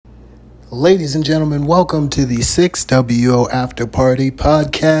Ladies and gentlemen, welcome to the 6WO After Party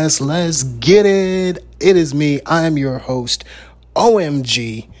Podcast. Let's get it. It is me. I am your host,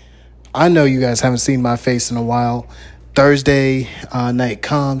 OMG. I know you guys haven't seen my face in a while. Thursday night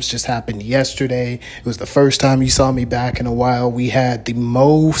comms just happened yesterday. It was the first time you saw me back in a while. We had the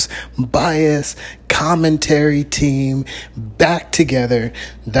most biased commentary team back together.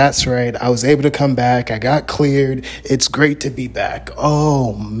 That's right. I was able to come back. I got cleared. It's great to be back.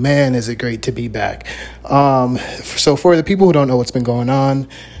 Oh man, is it great to be back. So for the people who don't know what's been going on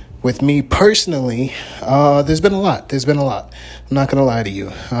with me personally, there's been a lot. I'm not going to lie to you.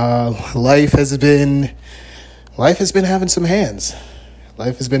 Life has been having some hands. And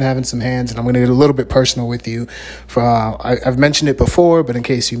I'm going to get a little bit personal with you. I've mentioned it before, but in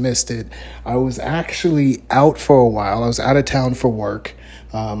case you missed it, I was actually out for a while. I was out of town for work,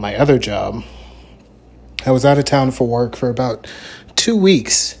 my other job. I was out of town for work for about 2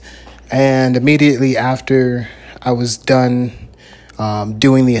 weeks. And immediately after I was done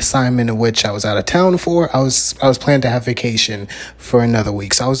doing the assignment in which I was out of town for, I was planning to have vacation for another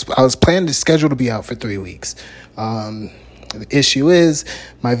week. So I was planning to schedule to be out for 3 weeks. The issue is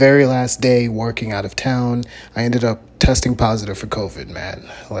my very last day working out of town, I ended up testing positive for COVID, man.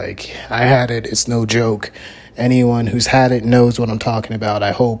 Like, I had it. It's no joke. Anyone who's had it knows what I'm talking about.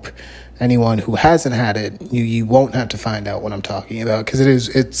 I hope anyone who hasn't had it, you won't have to find out what I'm talking about, because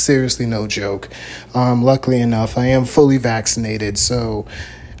it's seriously no joke. Luckily enough, I am fully vaccinated, so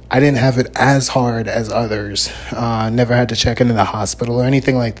I didn't have it as hard as others. Never had to check into the hospital or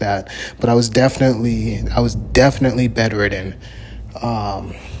anything like that. But I was definitely bedridden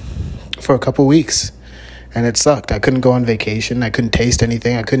for a couple weeks. And it sucked. I couldn't go on vacation. I couldn't taste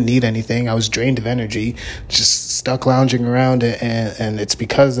anything. I couldn't eat anything. I was drained of energy, just stuck lounging around it. And it's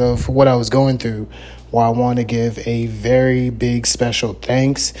because of what I was going through. Well, I want to give a very big special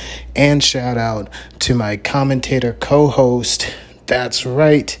thanks and shout out to my commentator co-host. That's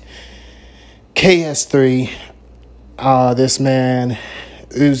right, KS3. This man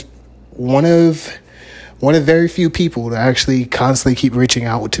is one of very few people to actually constantly keep reaching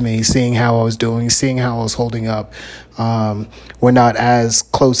out to me, seeing how I was doing, seeing how I was holding up. We're not as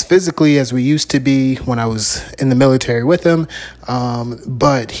close physically as we used to be when I was in the military with him,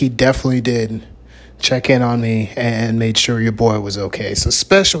 but he definitely did check in on me and made sure your boy was okay. So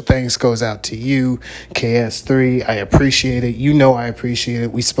special thanks goes out to you, KS3. I appreciate it. You know I appreciate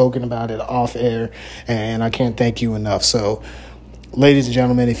it. We've spoken about it off air, and I can't thank you enough. So, ladies and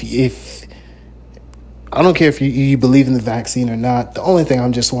gentlemen, if I don't care if you believe in the vaccine or not, the only thing I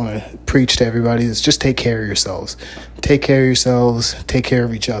just want to preach to everybody is just take care of yourselves. Take care of yourselves. Take care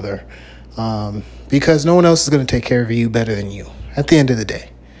of each other. Because no one else is going to take care of you better than you at the end of the day.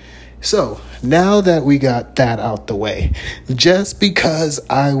 So, now that we got that out the way, just because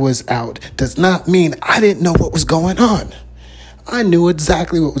I was out does not mean I didn't know what was going on. I knew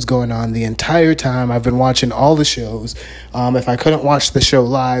exactly what was going on the entire time. I've been watching all the shows. If I couldn't watch the show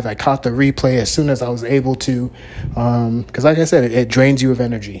live, I caught the replay as soon as I was able to. Because like I said, it drains you of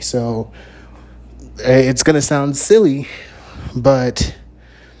energy. So, it's going to sound silly, but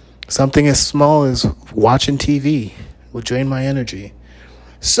something as small as watching TV will drain my energy.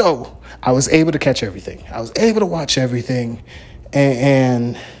 So I was able to catch everything. I was able to watch everything.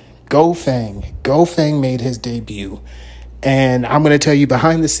 And Go Fang made his debut. And I'm going to tell you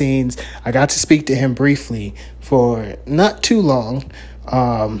behind the scenes, I got to speak to him briefly for not too long.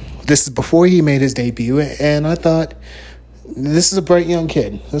 This is before he made his debut. And I thought, this is a bright young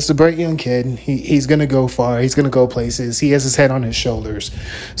kid. He's going to go far. He's going to go places. He has his head on his shoulders.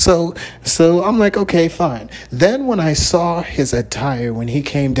 So I'm like, okay, fine. Then when I saw his attire when he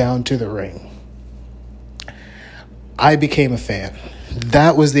came down to the ring, I became a fan.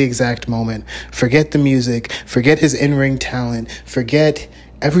 That was the exact moment. Forget the music. Forget his in-ring talent. Forget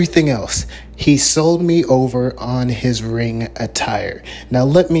everything else. He sold me over on his ring attire. Now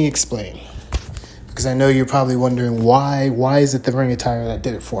let me explain. Because I know you're probably wondering why is it the ring attire that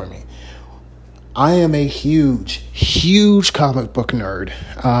did it for me? I am a huge comic book nerd.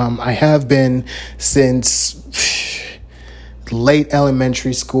 I have been since late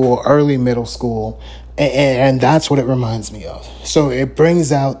elementary school, early middle school, and that's what it reminds me of. So it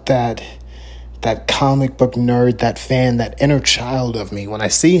brings out that comic book nerd, that fan, that inner child of me when I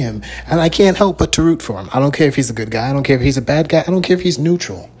see him, and I can't help but to root for him. I don't care if he's a good guy. I don't care if he's a bad guy. I don't care if he's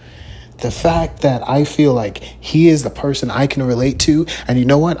neutral. The fact that I feel like he is the person I can relate to, and you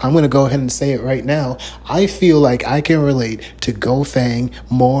know what? I'm going to go ahead and say it right now. I feel like I can relate to Go Fang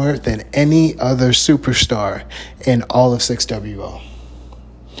more than any other superstar in all of 6WO.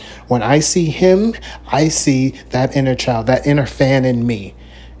 When I see him, I see that inner child, that inner fan in me.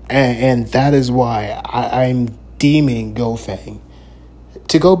 And that is why I'm deeming Gofang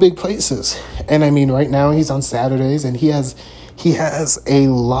to go big places. And I mean, right now he's on Saturdays, and he has a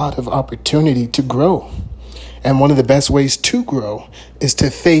lot of opportunity to grow. And one of the best ways to grow is to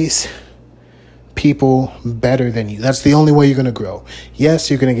face people better than you. That's the only way you're going to grow. Yes,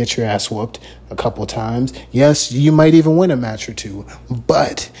 you're going to get your ass whooped a couple times. Yes, you might even win a match or two.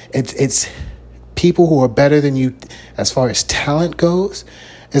 But it's people who are better than you as far as talent goes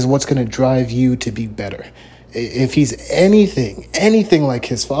is what's going to drive you to be better. If he's anything like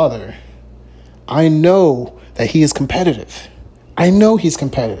his father, I know that he is competitive. I know he's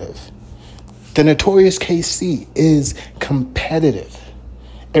competitive. The Notorious KC is competitive.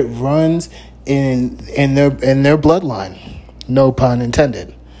 It runs in their bloodline. No pun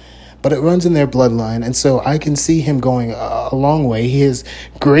intended. But it runs in their bloodline, and so I can see him going a long way. He has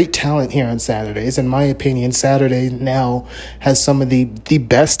great talent here on Saturdays. In my opinion, Saturday now has some of the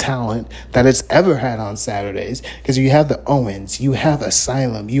best talent that it's ever had on Saturdays, because you have the Owens, you have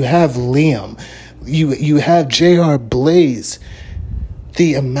Asylum, you have Liam, you have JR Blaze.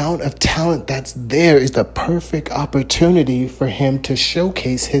 The amount of talent that's there is the perfect opportunity for him to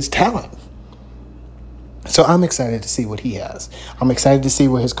showcase his talent. So I'm excited to see what he has. I'm excited to see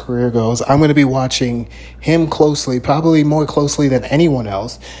where his career goes. I'm going to be watching him closely, probably more closely than anyone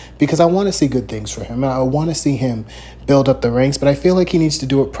else, because I want to see good things for him. I want to see him build up the ranks, but I feel like he needs to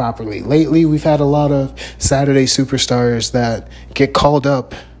do it properly. Lately, we've had a lot of Saturday superstars that get called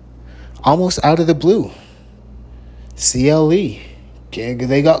up almost out of the blue. CLE,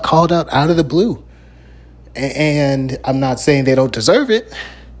 they got called out of the blue. And I'm not saying they don't deserve it,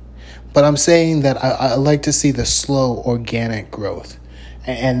 but I'm saying that I like to see the slow, organic growth.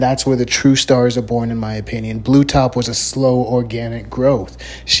 And that's where the true stars are born, in my opinion. Blue Top was a slow, organic growth.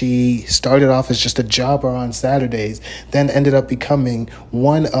 She started off as just a jobber on Saturdays, then ended up becoming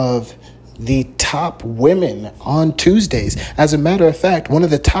one of the top women on Tuesdays. As a matter of fact, one of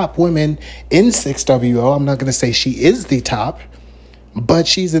the top women in 6WO, I'm not going to say she is the top, but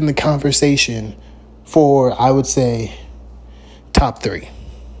she's in the conversation for, I would say, top 3.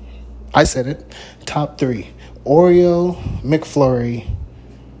 I said it. Top 3. Oreo, McFlurry.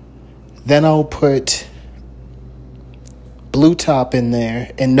 Then I'll put Blue Top in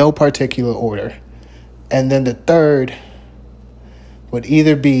there in no particular order. And then the third would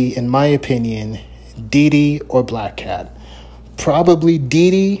either be, in my opinion, Dee Dee or Black Cat. Probably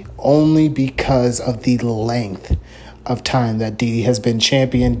Dee Dee only because of the length of time that Dee Dee has been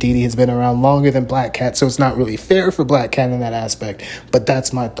champion. Dee Dee has been around longer than Black Cat, so it's not really fair for Black Cat in that aspect. But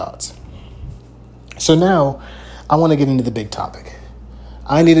that's my thoughts. So now I want to get into the big topic.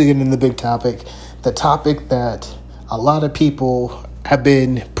 I need to get into the big topic, the topic that a lot of people have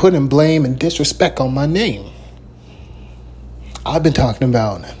been putting blame and disrespect on my name. I've been talking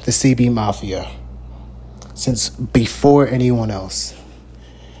about the CB Mafia since before anyone else.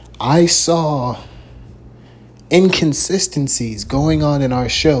 I saw inconsistencies going on in our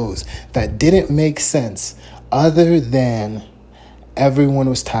shows that didn't make sense other than everyone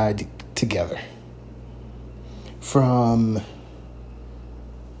was tied together. From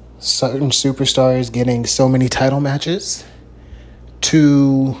certain superstars getting so many title matches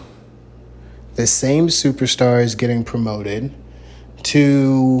to the same superstars getting promoted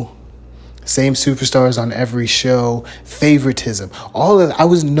to same superstars on every show, favoritism. I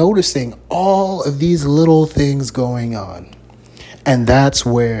was noticing all of these little things going on. And that's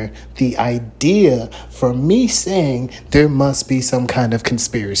where the idea for me saying there must be some kind of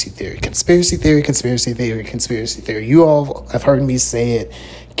conspiracy theory. Conspiracy theory, conspiracy theory, conspiracy theory. You all have heard me say it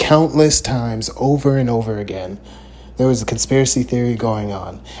countless times over and over again. There was a conspiracy theory going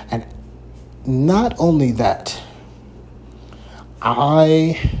on. And not only that,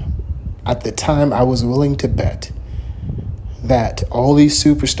 at the time, I was willing to bet that all these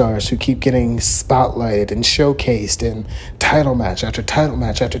superstars who keep getting spotlighted and showcased in title match after title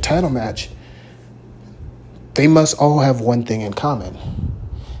match after title match, they must all have one thing in common.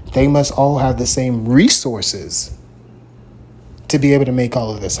 They must all have the same resources to be able to make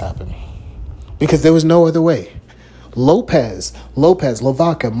all of this happen. Because there was no other way. Lopez,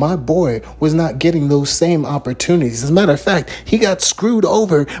 Lovaca, my boy, was not getting those same opportunities. As a matter of fact, he got screwed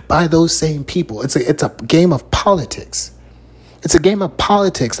over by those same people. It's a game of politics. It's a game of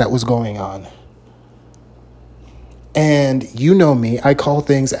politics that was going on. And you know me, I call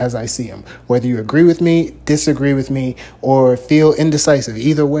things as I see them. Whether you agree with me, disagree with me, or feel indecisive,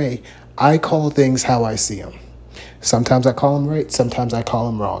 either way, I call things how I see them. Sometimes I call them right, sometimes I call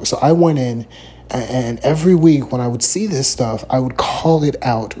them wrong. So I went in, and every week when I would see this stuff, I would call it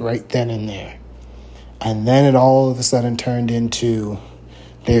out right then and there. And then it all of a sudden turned into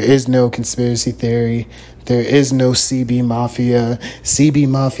There is no conspiracy theory. There is no CB Mafia. CB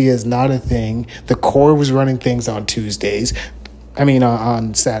Mafia is not a thing. The core was running things on Tuesdays.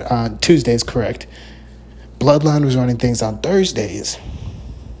 On Tuesdays, correct. Bloodline was running things on Thursdays.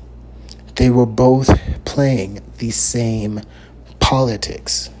 They were both playing the same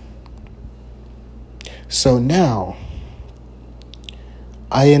politics. So now,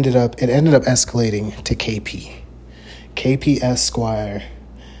 it ended up escalating to KP. KP Esquire.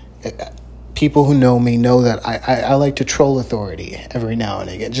 People who know me know that I like to troll authority every now and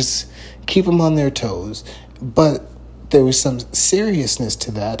again. Just keep them on their toes. But there was some seriousness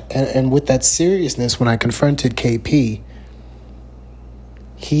to that. And with that seriousness, when I confronted KP,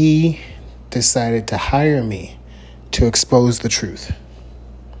 he decided to hire me to expose the truth.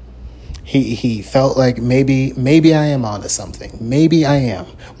 He felt like maybe I am onto something. Maybe I am.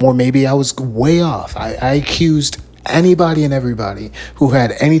 Or maybe I was way off. I accused anybody and everybody who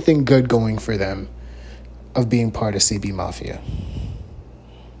had anything good going for them of being part of CB Mafia.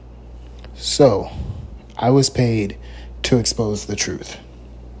 So, I was paid to expose the truth.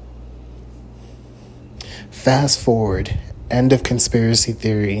 Fast forward, end of conspiracy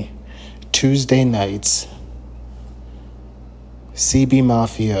theory, Tuesday nights, CB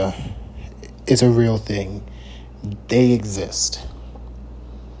Mafia is a real thing. They exist.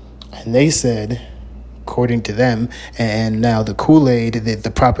 And they said, according to them, and now the Kool-Aid,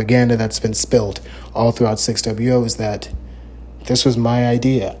 the propaganda that's been spilled all throughout 6WO is that this was my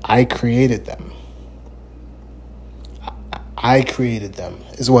idea. I created them. I created them,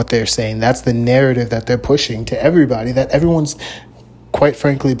 is what they're saying. That's the narrative that they're pushing to everybody, that everyone's quite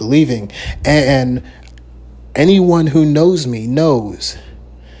frankly believing. And anyone who knows me knows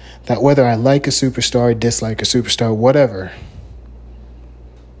that whether I like a superstar, dislike a superstar, whatever,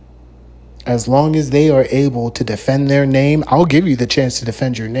 as long as they are able to defend their name, I'll give you the chance to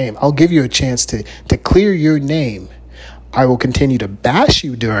defend your name. I'll give you a chance to clear your name. I will continue to bash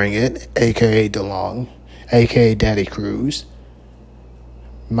you during it, a.k.a. DeLong, a.k.a. Daddy Cruz,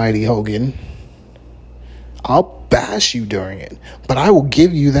 Mighty Hogan. I'll bash you during it, but I will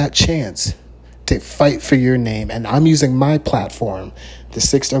give you that chance to fight for your name. And I'm using my platform, the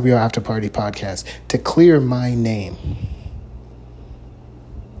 6WO After Party Podcast, to clear my name.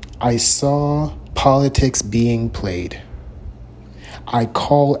 I saw politics being played. I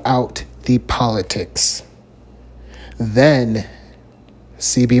call out the politics. Then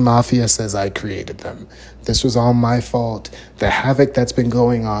CB Mafia says I created them. This was all my fault. The havoc that's been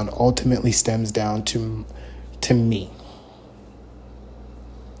going on ultimately stems down to me.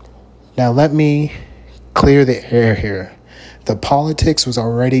 Now let me clear the air here. The politics was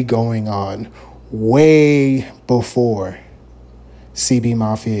already going on way before CB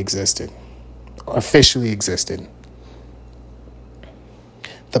Mafia existed, officially existed.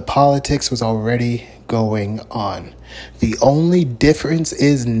 The politics was already going on. The only difference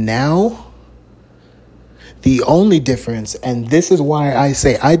is now, and this is why I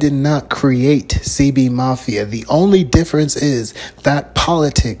say I did not create CB Mafia. The only difference is that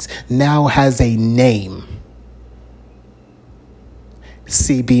politics now has a name.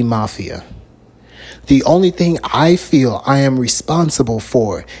 CB Mafia. The only thing I feel I am responsible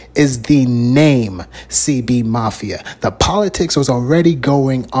for is the name CB Mafia. The politics was already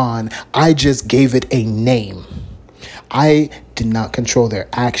going on. I just gave it a name. I did not control their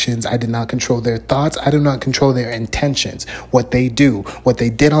actions. I did not control their thoughts. I did not control their intentions. What they do, what they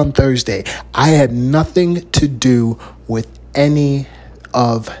did on Thursday, I had nothing to do with any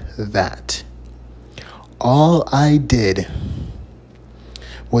of that. All I did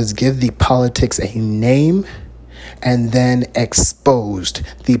was give the politics a name and then exposed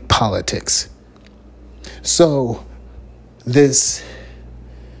the politics. So this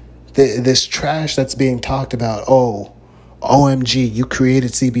trash that's being talked about, OMG, you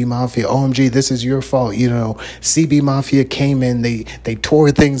created CB Mafia. OMG, this is your fault. CB Mafia came in, they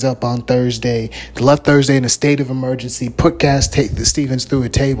tore things up on Thursday, left Thursday in a state of emergency, put Stevens through a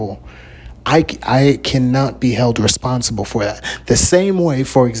table. I cannot be held responsible for that. The same way,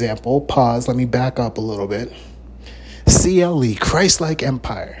 for example, let me back up a little bit. CLE, Christ-like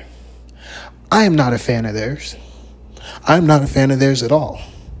Empire. I am not a fan of theirs. I'm not a fan of theirs at all.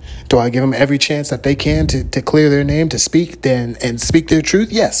 Do I give them every chance that they can to clear their name, to speak and speak their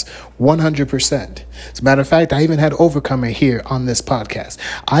truth? Yes, 100%. As a matter of fact, I even had Overcomer here on this podcast.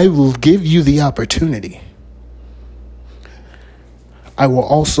 I will give you the opportunity. I will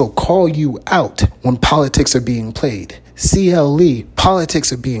also call you out when politics are being played. CLE,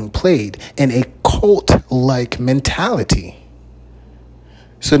 politics are being played in a cult-like mentality.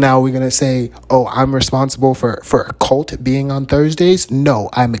 So now we're going to say, oh, I'm responsible for a cult being on Thursdays? No,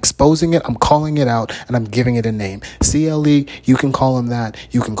 I'm exposing it, I'm calling it out, and I'm giving it a name. CLE, you can call him that.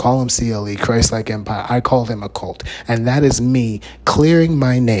 You can call him CLE, Christ-like Empire. I call him a cult. And that is me clearing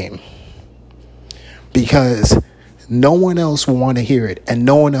my name. Because no one else will want to hear it, and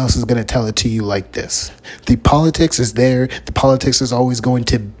no one else is going to tell it to you like this. The politics is there. The politics is always going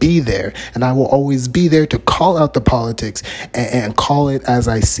to be there, and I will always be there to call out the politics and call it as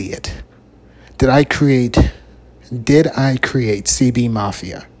I see it. Did I create CB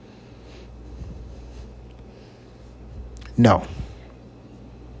Mafia? No.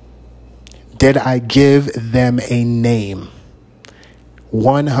 Did I give them a name?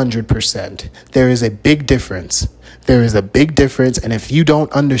 100%. There is a big difference. There is a big difference. And if you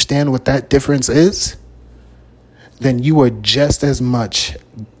don't understand what that difference is, then you are just as much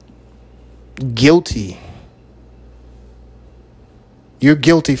guilty. You're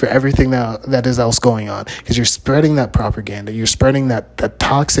guilty for everything that is else going on, because you're spreading that propaganda. You're spreading that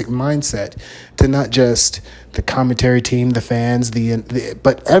toxic mindset to not just the commentary team, the fans,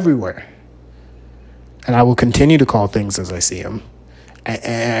 but everywhere. And I will continue to call things as I see them.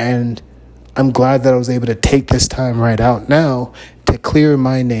 And I'm glad that I was able to take this time right out now to clear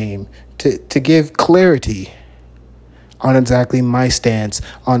my name, to give clarity on exactly my stance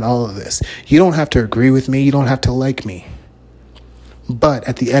on all of this. You don't have to agree with me. You don't have to like me. But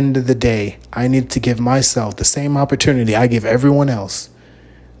at the end of the day, I need to give myself the same opportunity I give everyone else.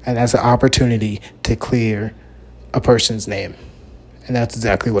 And that's an opportunity to clear a person's name. And that's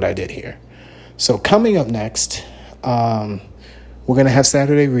exactly what I did here. So coming up next, we're going to have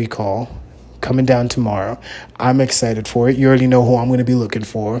Saturday Recall coming down tomorrow. I'm excited for it. You already know who I'm going to be looking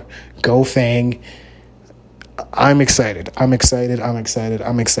for. Go Fang. I'm excited. We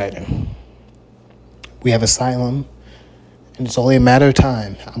have Asylum. And it's only a matter of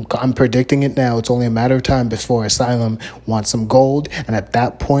time. I'm predicting it now. It's only a matter of time before Asylum wants some gold. And at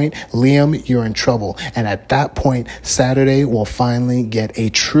that point, Liam, you're in trouble. And at that point, Saturday will finally get a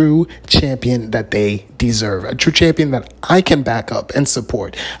true champion that they deserve. A true champion that I can back up and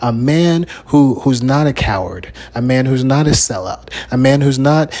support. A man who's not a coward. A man who's not a sellout. A man who's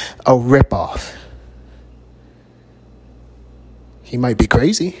not a ripoff. He might be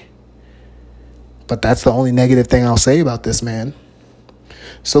crazy, but that's the only negative thing I'll say about this man.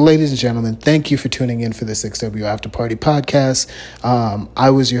 So, ladies and gentlemen, thank you for tuning in for the 6W After Party podcast. I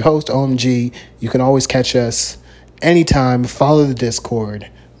was your host, OMG. You can always catch us anytime. Follow the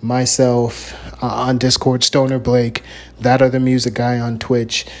Discord. Myself on Discord, Stoner Blake, That Other Music Guy on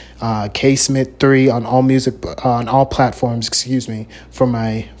Twitch, K Smith 3 on all platforms. For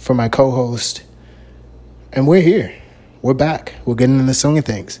my co-host. And we're here. We're back. We're getting in the swing of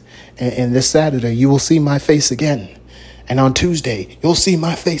things. And this Saturday, you will see my face again. And on Tuesday, you'll see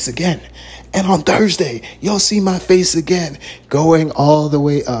my face again. And on Thursday, you'll see my face again. Going all the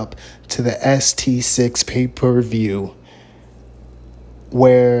way up to the ST6 pay-per-view,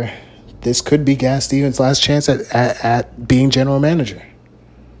 where this could be Gas Stevens' last chance at being general manager.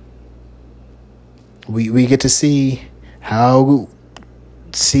 We get to see how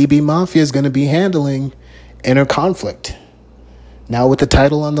CB Mafia is going to be handling inner conflict. Now with the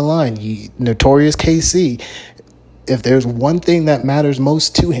title on the line, Notorious KC, if there's one thing that matters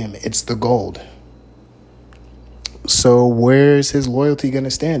most to him, it's the gold. So where's his loyalty going to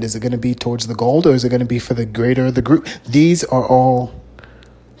stand? Is it going to be towards the gold, or is it going to be for the greater of the group? These are all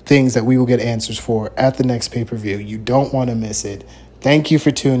things that we will get answers for at the next pay-per-view. You don't want to miss it. Thank you for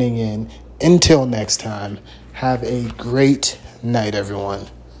tuning in. Until next time, have a great night, everyone.